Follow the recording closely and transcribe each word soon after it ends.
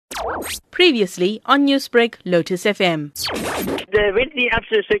Previously on Newsbreak, Lotus FM. The really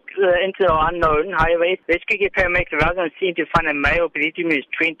absolute incident are unknown. However, Rescue Care Paramedics arrived on scene to find a male believed in his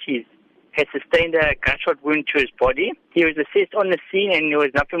 20s had sustained a gunshot wound to his body. He was assessed on the scene and there was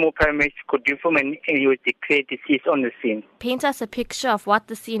nothing more paramedics could do for him, and he was declared deceased on the scene. Paint us a picture of what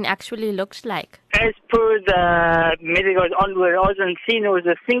the scene actually looked like. As per the medicals on the scene, there was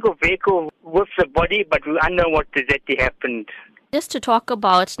a single vehicle with the body, but we don't know what exactly happened. Just to talk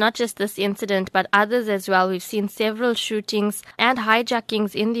about not just this incident but others as well, we've seen several shootings and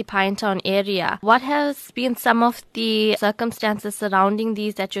hijackings in the Pinetown area. What has been some of the circumstances surrounding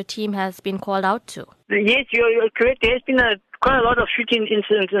these that your team has been called out to? Yes, you're correct. There's been quite a lot of shooting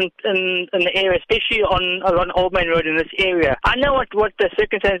incidents in the area, especially along Old Man Road in this area. I know what the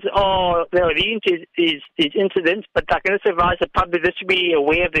circumstances are that are leading to these incidents, but I can also advise the public this to be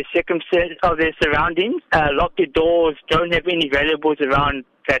aware of the circumstances of their surroundings. Lock your doors, don't have any valuables around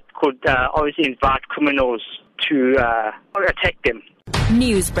that could obviously invite criminals to attack them.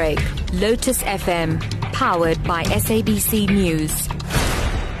 Newsbreak, Lotus FM, powered by SABC News.